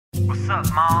What's up,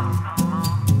 Mom?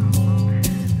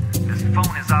 This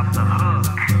phone is off the hook.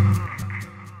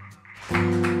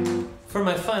 For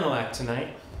my final act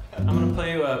tonight, I'm gonna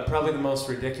play you probably the most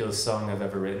ridiculous song I've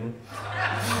ever written.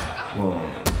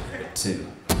 1, 2,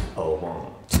 oh 1,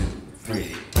 2,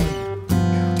 3.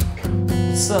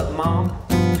 What's up, Mom?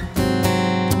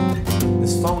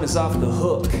 This phone is off the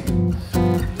hook.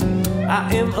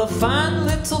 I am a fine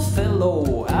little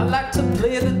fellow. I like to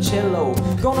play the cello.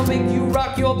 Gonna make you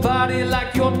rock your body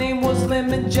like your name was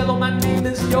Lemon Jello. My name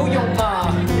is Yo Yo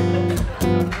Ma.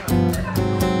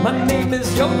 My name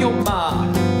is Yo Yo Ma.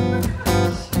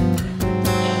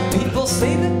 People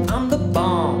say that I'm the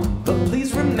bomb, but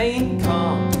please remain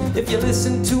calm. If you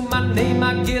listen to my name,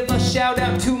 I give a shout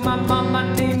out to my mom. My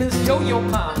name is Yo Yo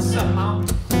Ma. What's up, Mom?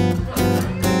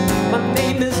 My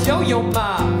name is Yo Yo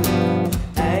Ma.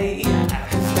 Hey,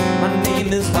 my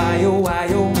name is Y-O-Y-O-M-A-Y-O-Y-O.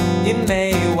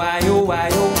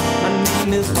 My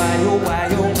name is Y-O-Y-O-M-A-Y-O-Y-O.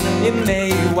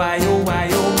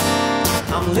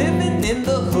 I'm living in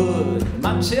the hood.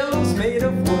 My cello's made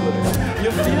of wood.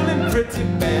 You're feeling pretty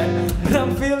bad, but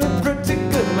I'm feeling pretty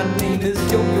good. My name is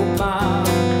Yo Yo Ma.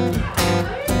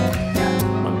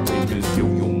 My name is Yo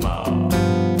Yo Ma.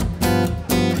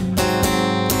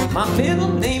 My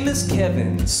middle name is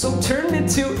Kevin, so turn me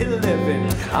to 11.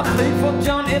 I played for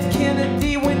John F.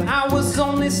 Kennedy when I was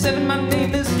only 7. My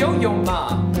name is Yo Yo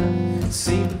Ma.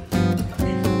 See,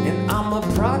 and I'm a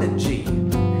prodigy.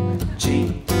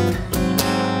 G.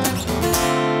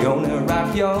 Gonna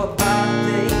rock your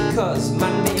body, cause my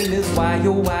name is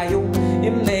Y-O-Y-O-M-A-Y-O-Y-O.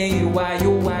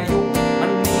 My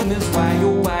name is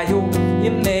Y-O-Y-O-M-A-Y-O-Y-O.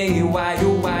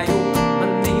 My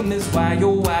name is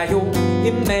Y-O-Y-O-M-A-Y-O-Y-O.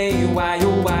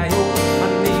 My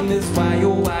name is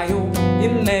Y-O-Y-O-M-A-Y-O-Y-O.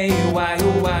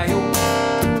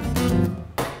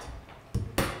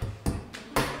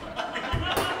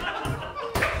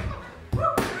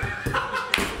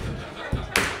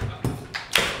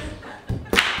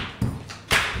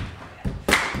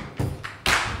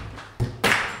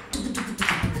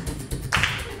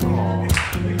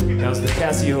 That was the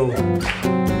Casio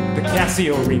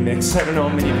remix. I don't know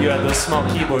how many of you had those small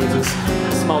keyboards as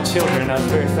small children. I was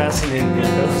very fascinated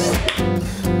with those.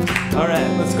 All right,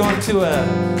 let's go into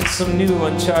some new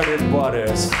uncharted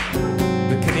waters.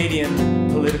 The Canadian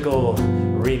political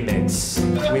remix.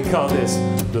 We call this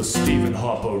the Stephen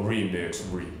Harper remix.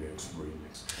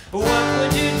 What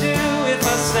would you do if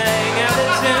I sang out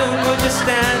of tune? Would you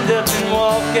stand up and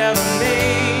walk out on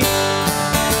me?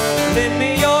 Lend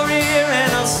me your ear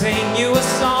and I'll sing you a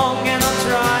song, and I'll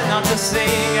try not to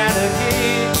sing out of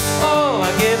key. Oh,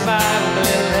 I get by with a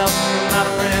little help from my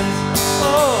friends.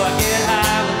 Oh, I get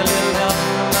high with a little help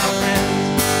from my friends.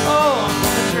 Oh, I'm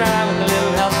gonna try with a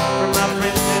little help from my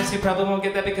princess. You probably won't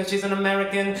get that because she's an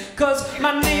American. Cause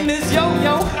my name is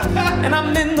Yo-Yo, and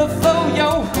I'm in the flow,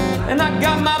 yo. And I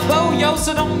got my bow, yo,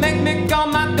 so don't make me call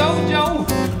my dojo.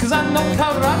 Cause I know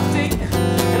karate,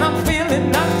 and I'm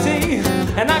feeling naughty.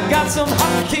 And I got some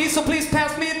hot tea, so please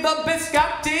pass me the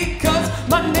biscotti. Cause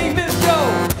my name is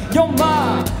Yo Yo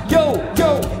Ma. Yo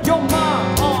Yo Yo Ma.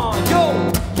 Yo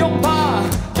Yo Ma.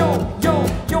 Yo Yo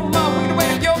Yo Ma. We're gonna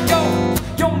wait. Yo Yo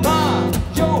Yo Ma.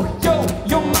 Yo Yo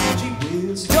Yo Ma. Gee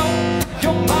whiz. Yo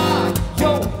Yo Ma.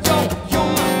 Yo Yo Yo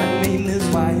Ma. My name is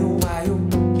Y-O-Y-O-M-A-Y-O-Y-O.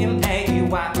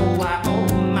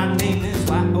 My name is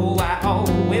Y-O-Y-O-M-A-Y-O-Y-O.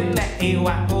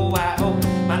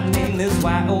 My name is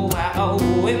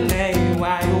Y-O-Y-O-M-A.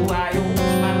 Y-O-Y-O,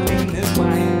 my name is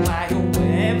Y-O-Y-O-M-A-Y-O-Y-O.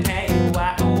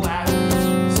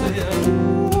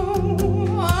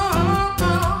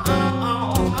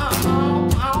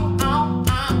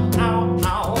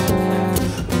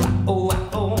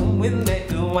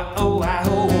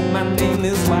 My name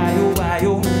is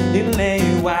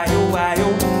Y-O-Y-O-M-A-Y-O-Y-O.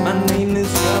 My name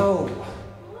is Yo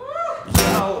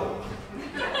Yo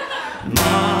Ma.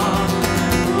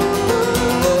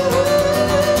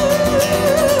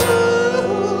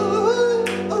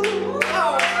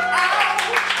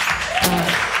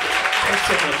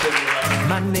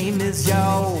 My name is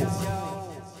Yo